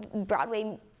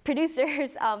Broadway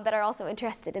producers that are also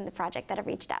interested in the project that have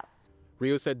reached out.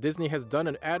 Rio said Disney has done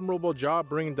an admirable job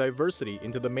bringing diversity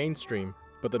into the mainstream,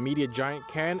 but the media giant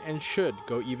can and should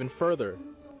go even further.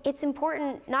 It's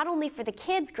important not only for the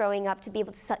kids growing up to be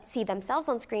able to see themselves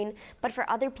on screen, but for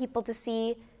other people to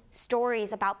see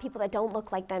stories about people that don't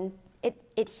look like them.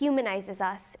 It humanizes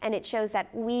us, and it shows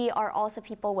that we are also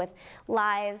people with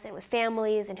lives and with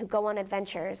families and who go on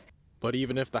adventures. But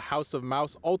even if the House of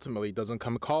Mouse ultimately doesn't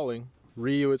come calling,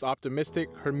 Rio is optimistic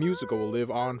her musical will live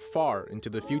on far into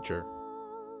the future.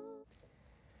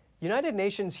 United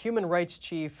Nations Human Rights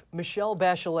Chief Michelle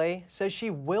Bachelet says she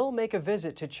will make a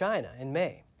visit to China in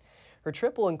May. Her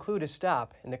trip will include a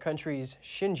stop in the country's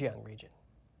Xinjiang region.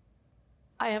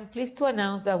 I am pleased to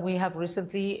announce that we have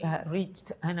recently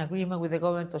reached an agreement with the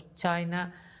government of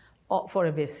China for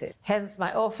a visit. Hence,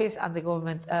 my office and the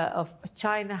government of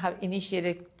China have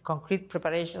initiated concrete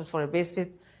preparations for a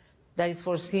visit that is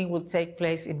foreseen will take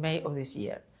place in May of this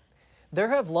year. There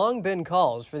have long been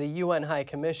calls for the UN High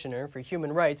Commissioner for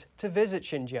Human Rights to visit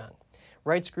Xinjiang.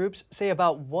 Rights groups say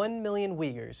about 1 million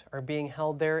Uyghurs are being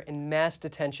held there in mass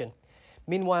detention.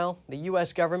 Meanwhile, the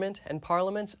U.S. government and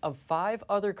parliaments of 5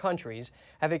 other countries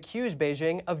have accused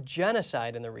Beijing of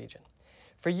genocide in the region.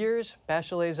 For years,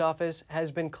 Bachelet's office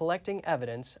has been collecting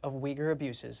evidence of Uyghur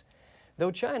abuses, though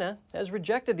China has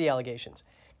rejected the allegations,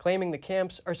 claiming the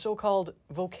camps are so-called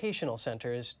vocational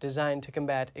centers designed to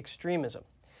combat extremism.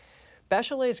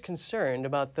 Bachelet is concerned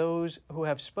about those who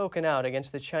have spoken out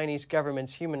against the Chinese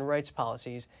government's human rights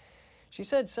policies. She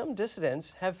said some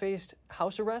dissidents have faced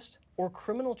house arrest or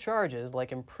criminal charges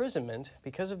like imprisonment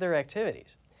because of their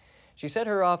activities. She said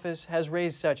her office has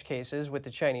raised such cases with the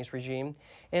Chinese regime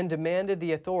and demanded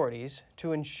the authorities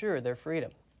to ensure their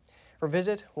freedom. Her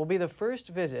visit will be the first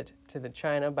visit to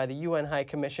China by the UN High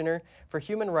Commissioner for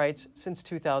Human Rights since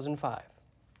 2005.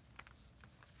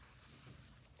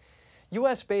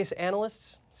 U.S.-based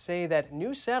analysts say that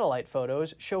new satellite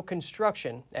photos show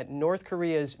construction at North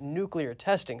Korea's nuclear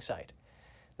testing site.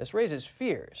 This raises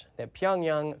fears that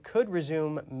Pyongyang could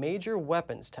resume major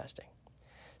weapons testing.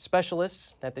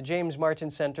 Specialists at the James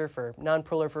Martin Center for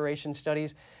Non-Proliferation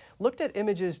Studies looked at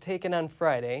images taken on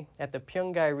Friday at the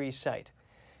Pyongyang site.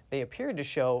 They appeared to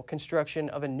show construction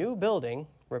of a new building,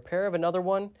 repair of another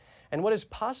one, and what is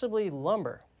possibly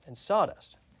lumber and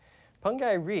sawdust.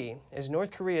 Pyongyang is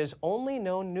North Korea's only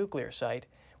known nuclear site,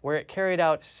 where it carried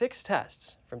out 6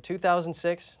 tests from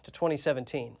 2006 to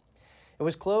 2017. It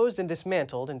was closed and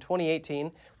dismantled in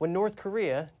 2018 when North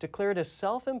Korea declared a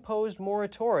self-imposed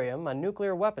moratorium on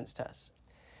nuclear weapons tests.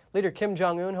 Leader Kim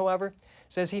Jong-un, however,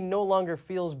 says he no longer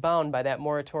feels bound by that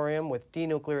moratorium, with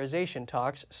denuclearization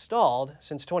talks stalled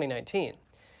since 2019.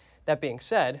 That being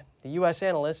said, the U.S.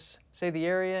 analysts say the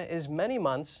area is many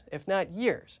months, if not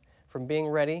years, from being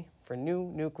ready for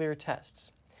new nuclear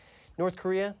tests. North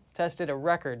Korea tested a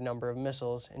record number of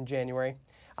missiles in January.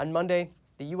 On Monday,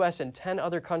 the U.S. and 10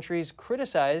 other countries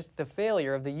criticized the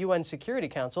failure of the UN Security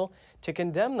Council to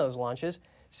condemn those launches,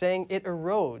 saying it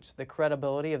erodes the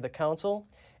credibility of the Council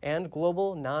and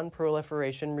global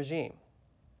non-proliferation regime.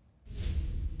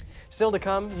 Still to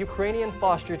come, Ukrainian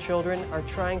foster children are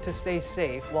trying to stay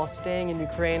safe while staying in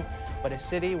Ukraine, but a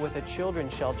city with a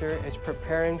children's shelter is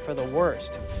preparing for the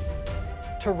worst.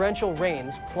 Torrential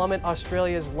rains plummet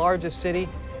Australia's largest city.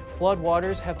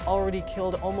 Floodwaters have already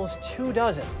killed almost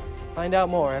 24. Find out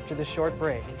more after this short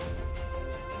break.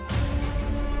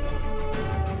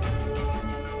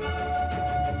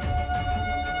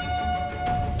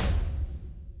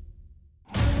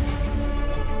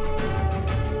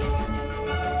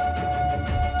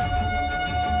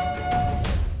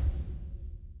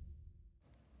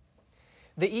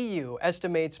 The EU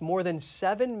estimates more than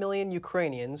 7 million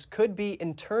Ukrainians could be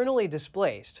internally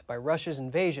displaced by Russia's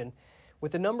invasion,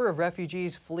 with the number of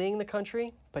refugees fleeing the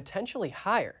country potentially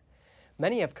higher.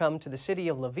 Many have come to the city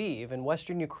of Lviv in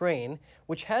western Ukraine,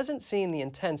 which hasn't seen the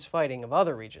intense fighting of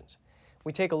other regions.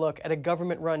 We take a look at a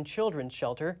government-run children's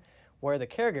shelter, where the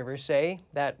caregivers say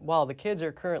that while the kids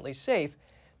are currently safe,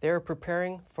 they are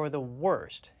preparing for the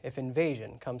worst if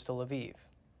invasion comes to Lviv.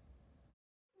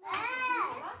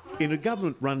 In a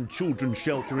government-run children's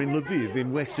shelter in Lviv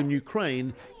in western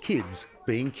Ukraine, kids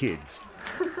being kids.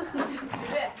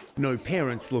 No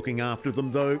parents looking after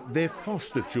them, though. They're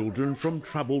foster children from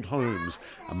troubled homes,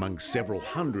 among several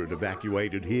hundred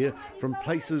evacuated here from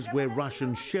places where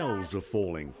Russian shells are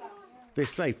falling. They're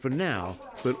safe for now,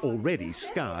 but already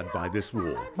scarred by this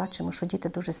war.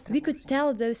 We could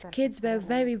tell those kids were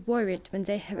very worried when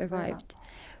they have arrived.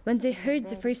 When they heard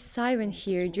the first siren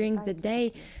here during the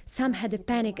day, some had a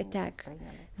panic attack.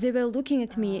 They were looking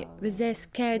at me with their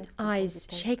scared eyes,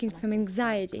 shaking from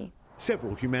anxiety.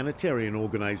 Several humanitarian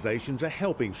organisations are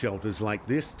helping shelters like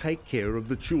this take care of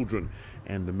the children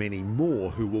and the many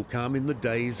more who will come in the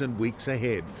days and weeks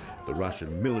ahead. The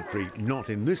Russian military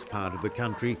not in this part of the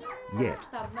country yet.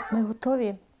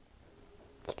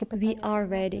 We are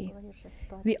ready.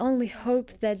 We only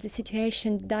hope that the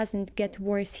situation doesn't get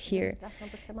worse here,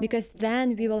 because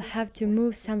then we will have to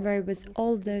move somewhere with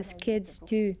all those kids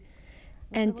too.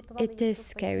 And it is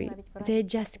scary. They're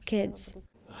just kids.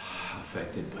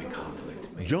 Affected by conflict.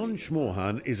 John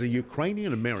Shmorhan is a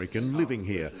Ukrainian-American living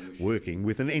here, working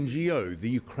with an NGO, the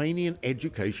Ukrainian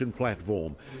Education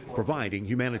Platform, providing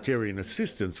humanitarian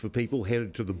assistance for people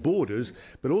headed to the borders,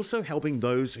 but also helping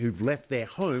those who've left their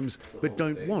homes but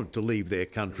don't want to leave their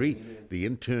country, the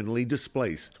internally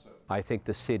displaced. I think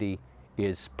the city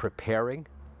is preparing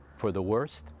for the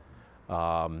worst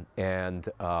and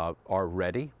are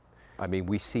ready. I mean,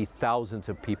 we see thousands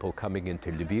of people coming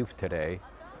into Lviv today,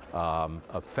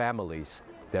 of families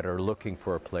that are looking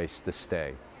for a place to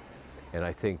stay. And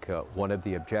I think one of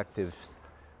the objectives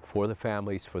for the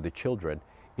families, for the children,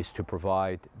 is to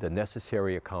provide the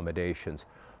necessary accommodations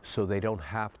so they don't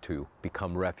have to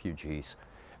become refugees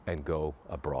and go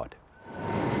abroad.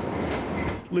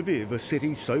 Lviv, a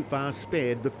city so far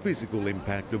spared the physical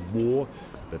impact of war,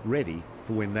 but ready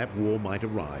for when that war might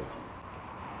arrive.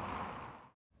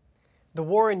 The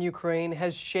war in Ukraine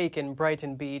has shaken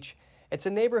Brighton Beach. It's a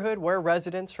neighborhood where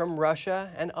residents from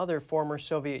Russia and other former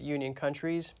Soviet Union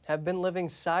countries have been living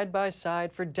side by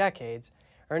side for decades,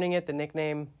 earning it the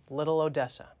nickname Little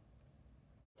Odessa.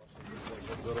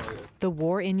 The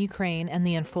war in Ukraine and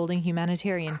the unfolding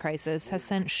humanitarian crisis has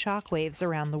sent shockwaves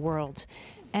around the world.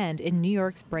 And in New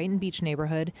York's Brighton Beach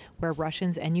neighborhood, where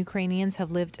Russians and Ukrainians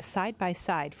have lived side by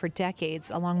side for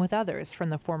decades, along with others from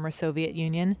the former Soviet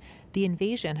Union, the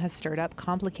invasion has stirred up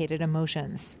complicated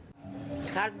emotions. It's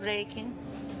heartbreaking,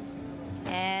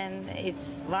 and it's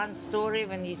one story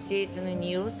when you see it in the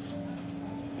news,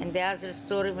 and the other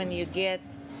story when you get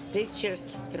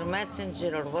pictures through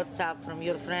Messenger or WhatsApp from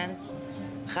your friends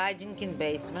hiding in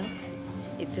basements.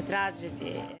 It's a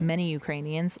tragedy. Many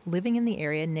Ukrainians living in the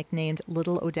area nicknamed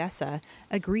Little Odessa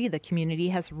agree the community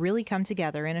has really come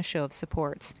together in a show of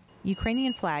support.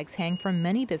 Ukrainian flags hang from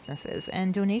many businesses,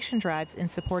 and donation drives in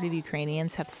support of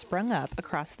Ukrainians have sprung up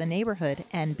across the neighborhood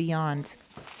and beyond.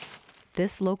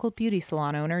 This local beauty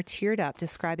salon owner teared up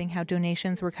describing how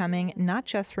donations were coming not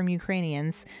just from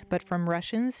Ukrainians, but from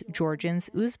Russians,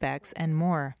 Georgians, Uzbeks, and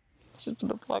more.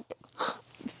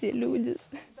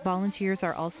 Volunteers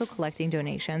are also collecting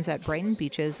donations at Brighton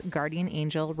Beach's Guardian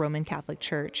Angel Roman Catholic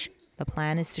Church. The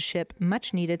plan is to ship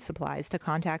much-needed supplies to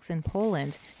contacts in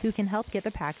Poland who can help get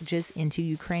the packages into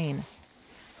Ukraine.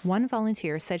 One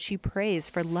volunteer said she prays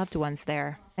for loved ones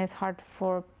there. It's hard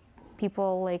for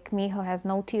people like me who has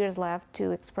no tears left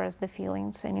to express the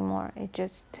feelings anymore.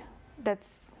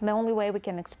 That's the only way we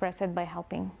can express it, by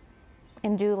helping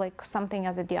and do like something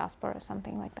as a diaspora or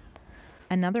something like that.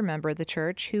 Another member of the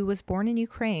church, who was born in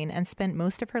Ukraine and spent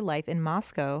most of her life in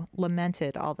Moscow,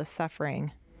 lamented all the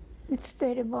suffering. It's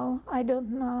terrible. I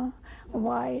don't know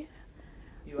why.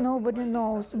 Nobody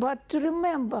knows. But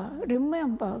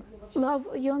remember, love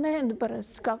your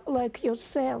neighbors like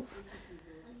yourself.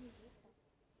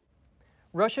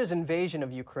 Russia's invasion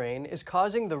of Ukraine is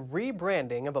causing the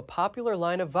rebranding of a popular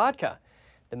line of vodka.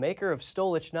 The maker of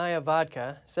Stolichnaya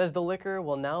vodka says the liquor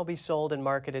will now be sold and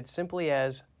marketed simply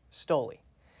as Stoli.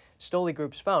 Stoli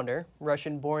Group's founder,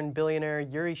 Russian-born billionaire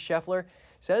Yuri Shefler,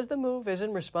 says the move is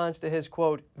in response to his,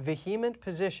 quote, vehement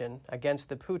position against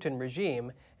the Putin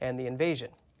regime and the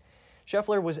invasion.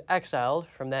 Shefler was exiled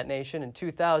from that nation in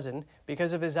 2000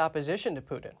 because of his opposition to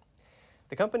Putin.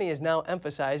 The company is now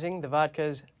emphasizing the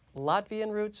vodka's Latvian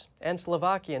roots and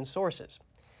Slovakian sources.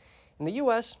 In the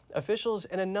U.S., officials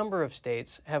in a number of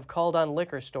states have called on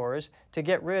liquor stores to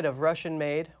get rid of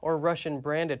Russian-made or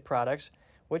Russian-branded products,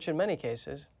 which in many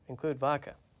cases include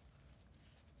vodka.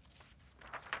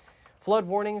 Flood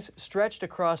warnings stretched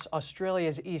across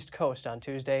Australia's east coast on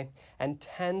Tuesday, and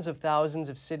tens of thousands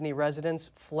of Sydney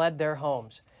residents fled their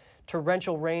homes.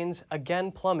 Torrential rains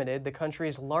again plummeted the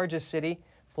country's largest city,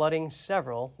 flooding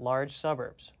several large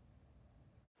suburbs.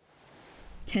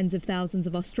 Tens of thousands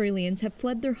of Australians have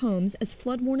fled their homes as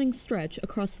flood warnings stretch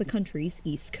across the country's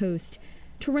east coast.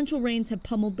 Torrential rains have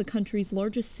pummeled the country's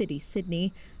largest city,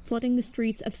 Sydney, flooding the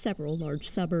streets of several large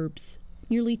suburbs.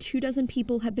 Nearly 24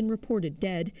 people have been reported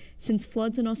dead since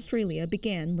floods in Australia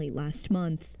began late last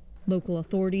month. Local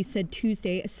authorities said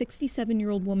Tuesday a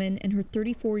 67-year-old woman and her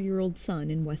 34-year-old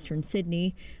son in Western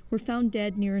Sydney were found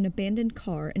dead near an abandoned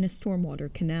car in a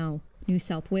stormwater canal. New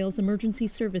South Wales Emergency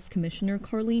Service Commissioner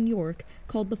Carleen York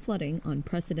called the flooding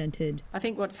unprecedented. I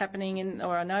think what's happening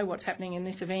I know what's happening in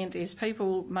this event is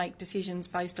people make decisions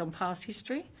based on past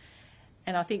history,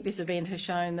 and I think this event has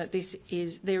shown that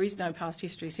there is no past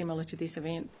history similar to this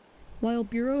event. While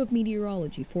Bureau of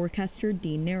Meteorology forecaster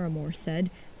Dean Naramore said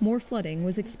more flooding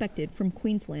was expected from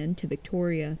Queensland to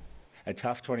Victoria. A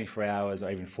tough 24 hours or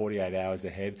even 48 hours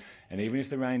ahead, and even if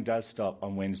the rain does stop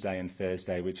on Wednesday and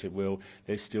Thursday, which it will,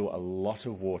 there's still a lot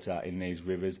of water in these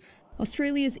rivers.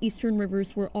 Australia's eastern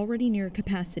rivers were already near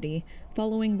capacity,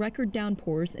 following record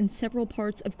downpours in several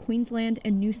parts of Queensland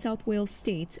and New South Wales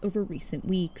states over recent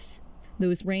weeks.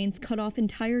 Those rains cut off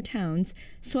entire towns,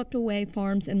 swept away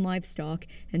farms and livestock,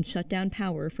 and shut down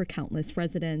power for countless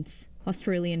residents.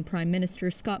 Australian Prime Minister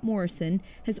Scott Morrison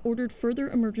has ordered further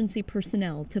emergency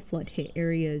personnel to flood-hit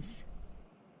areas.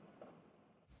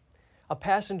 A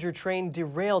passenger train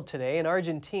derailed today in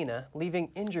Argentina, leaving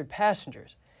injured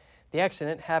passengers. The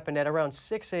accident happened at around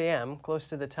 6 a.m. close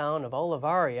to the town of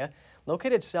Olivaria,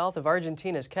 located south of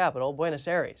Argentina's capital, Buenos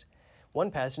Aires. One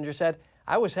passenger said,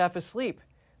 "I was half asleep.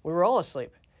 We were all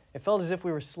asleep. It felt as if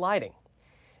we were sliding."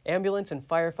 Ambulance and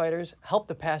firefighters helped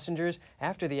the passengers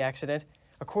after the accident.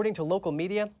 According to local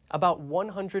media, about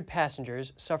 100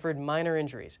 passengers suffered minor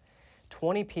injuries.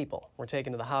 20 people were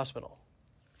taken to the hospital.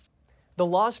 The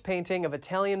lost painting of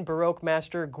Italian Baroque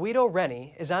master Guido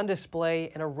Reni is on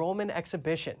display in a Roman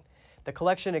exhibition. The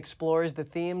collection explores the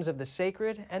themes of the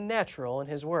sacred and natural in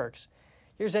his works.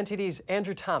 Here's NTD's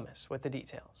Andrew Thomas with the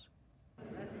details.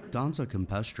 Danza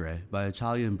Campestre by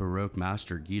Italian Baroque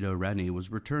master Guido Reni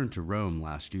was returned to Rome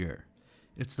last year.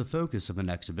 It's the focus of an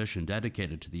exhibition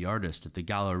dedicated to the artist at the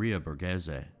Galleria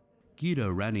Borghese.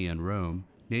 Guido Reni in Rome,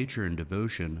 Nature and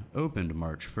Devotion, opened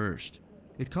March 1st.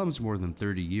 It comes more than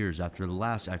 30 years after the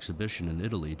last exhibition in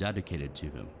Italy dedicated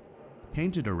to him.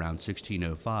 Painted around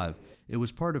 1605, it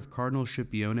was part of Cardinal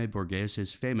Scipione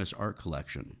Borghese's famous art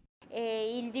collection.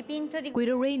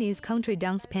 Guido Reni's country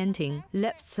dance painting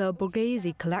left the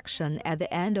Borghese collection at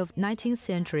the end of 19th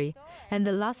century, and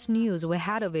the last news we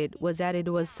had of it was that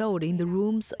it was sold in the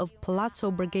rooms of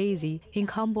Palazzo Borghese in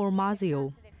Campo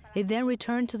Marzio. It then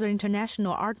returned to the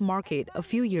international art market a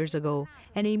few years ago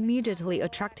and immediately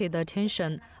attracted the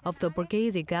attention of the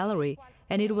Borghese Gallery,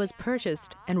 and it was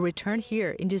purchased and returned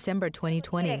here in December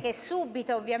 2020.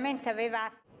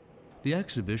 The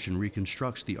exhibition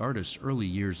reconstructs the artist's early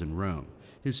years in Rome,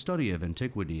 his study of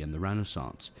antiquity and the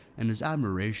Renaissance, and his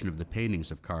admiration of the paintings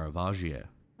of Caravaggio.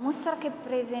 What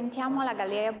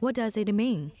does it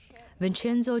mean?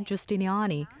 Vincenzo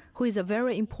Giustiniani, who is a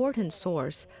very important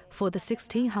source for the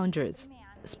 1600s,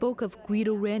 spoke of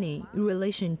Guido Reni in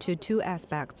relation to two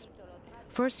aspects.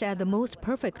 First, as the most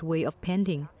perfect way of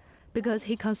painting, because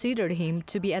he considered him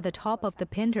to be at the top of the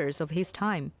painters of his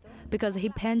time, because he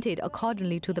painted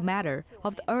accordingly to the matter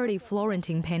of the early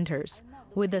Florentine painters,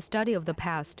 with the study of the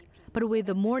past, but with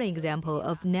the modern example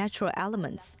of natural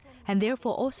elements, and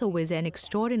therefore also with an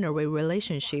extraordinary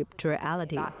relationship to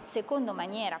reality.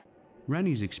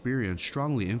 Reni's experience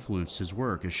strongly influenced his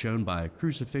work, as shown by a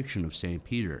crucifixion of St.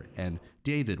 Peter and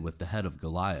David with the head of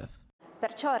Goliath.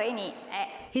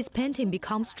 His painting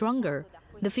becomes stronger.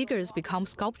 The figures become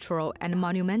sculptural and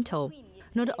monumental,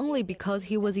 not only because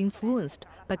he was influenced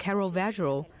by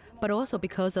Caravaggio, but also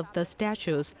because of the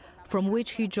statues, from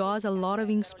which he draws a lot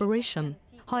of inspiration.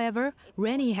 However,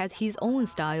 Reni has his own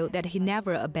style that he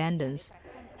never abandons.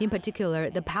 In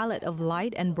particular, the palette of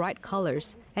light and bright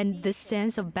colors, and this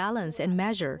sense of balance and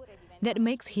measure that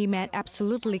makes him an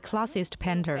absolutely classicist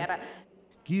painter.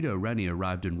 Guido Reni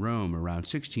arrived in Rome around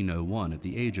 1601 at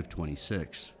the age of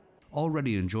 26.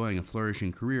 Already enjoying a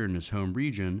flourishing career in his home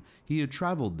region, he had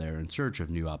traveled there in search of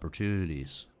new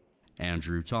opportunities.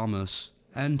 Andrew Thomas,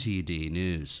 NTD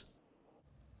News.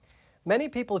 Many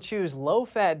people choose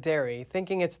low-fat dairy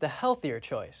thinking it's the healthier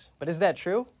choice. But is that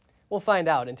true? We'll find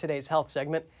out in today's health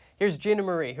segment. Here's Gina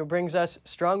Marie, who brings us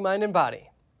Strong Mind and Body.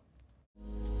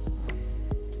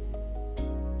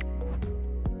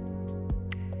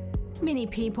 Many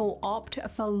people opt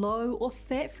for low or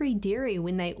fat-free dairy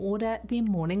when they order their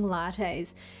morning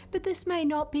lattes, but this may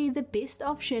not be the best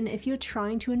option if you're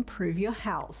trying to improve your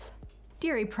health.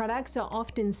 Dairy products are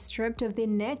often stripped of their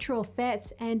natural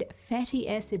fats and fatty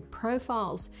acid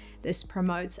profiles. This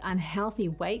promotes unhealthy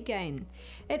weight gain.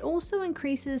 It also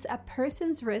increases a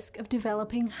person's risk of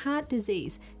developing heart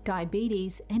disease,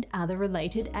 diabetes, and other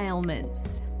related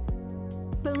ailments.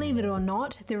 Believe it or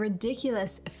not, the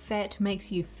ridiculous fat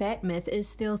makes you fat myth is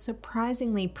still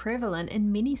surprisingly prevalent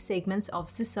in many segments of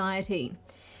society.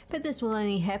 But this will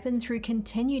only happen through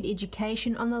continued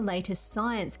education on the latest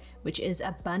science, which is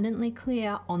abundantly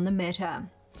clear on the matter.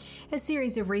 A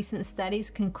series of recent studies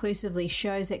conclusively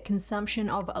shows that consumption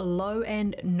of low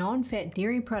and non-fat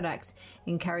dairy products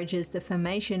encourages the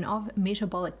formation of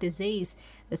metabolic disease.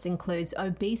 This includes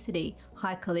obesity,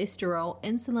 high cholesterol,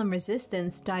 insulin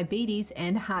resistance, diabetes,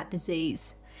 and heart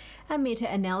disease. A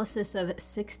meta-analysis of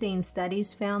 16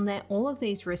 studies found that all of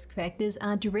these risk factors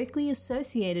are directly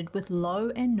associated with low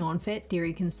and non-fat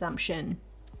dairy consumption.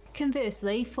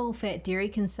 Conversely, full-fat dairy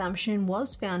consumption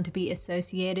was found to be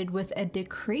associated with a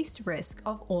decreased risk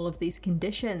of all of these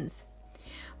conditions.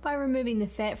 By removing the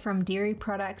fat from dairy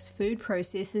products, food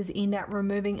processors end up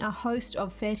removing a host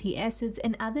of fatty acids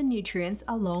and other nutrients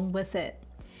along with it.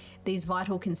 These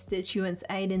vital constituents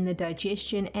aid in the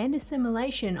digestion and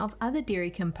assimilation of other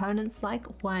dairy components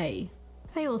like whey.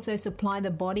 They also supply the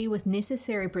body with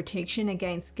necessary protection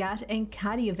against gut and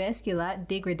cardiovascular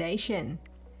degradation.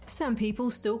 Some people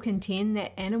still contend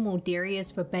that animal dairy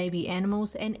is for baby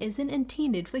animals and isn't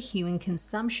intended for human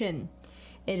consumption.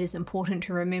 It is important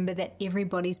to remember that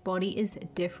everybody's body is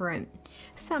different.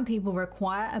 Some people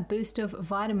require a boost of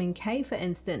vitamin K, for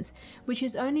instance, which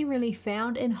is only really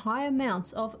found in high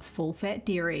amounts of full-fat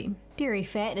dairy. Dairy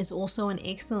fat is also an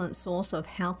excellent source of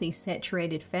healthy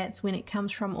saturated fats when it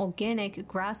comes from organic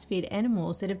grass-fed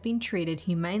animals that have been treated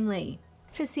humanely.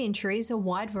 For centuries, a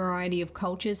wide variety of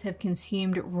cultures have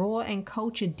consumed raw and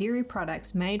cultured dairy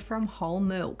products made from whole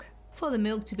milk. For the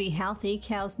milk to be healthy,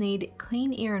 cows need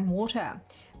clean air and water,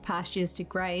 pastures to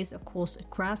graze, of course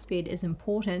grass-fed is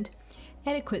important,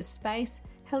 adequate space,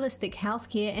 holistic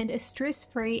healthcare and a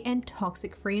stress-free and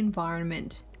toxic-free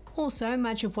environment. Also,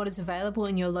 much of what is available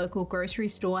in your local grocery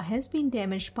store has been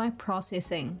damaged by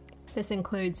processing. This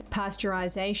includes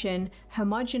pasteurization,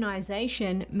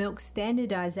 homogenization, milk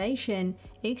standardization,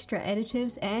 extra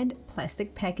additives, and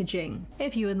plastic packaging.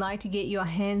 If you would like to get your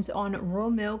hands on raw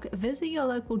milk, visit your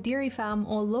local dairy farm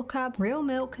or look up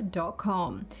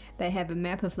realmilk.com. They have a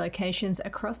map of locations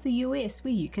across the US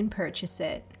where you can purchase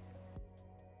it.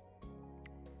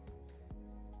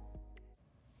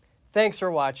 Thanks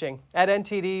for watching. At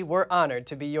NTD, we're honored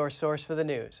to be your source for the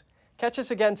news. Catch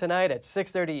us again tonight at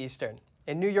 6:30 Eastern.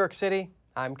 In New York City,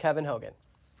 I'm Kevin Hogan.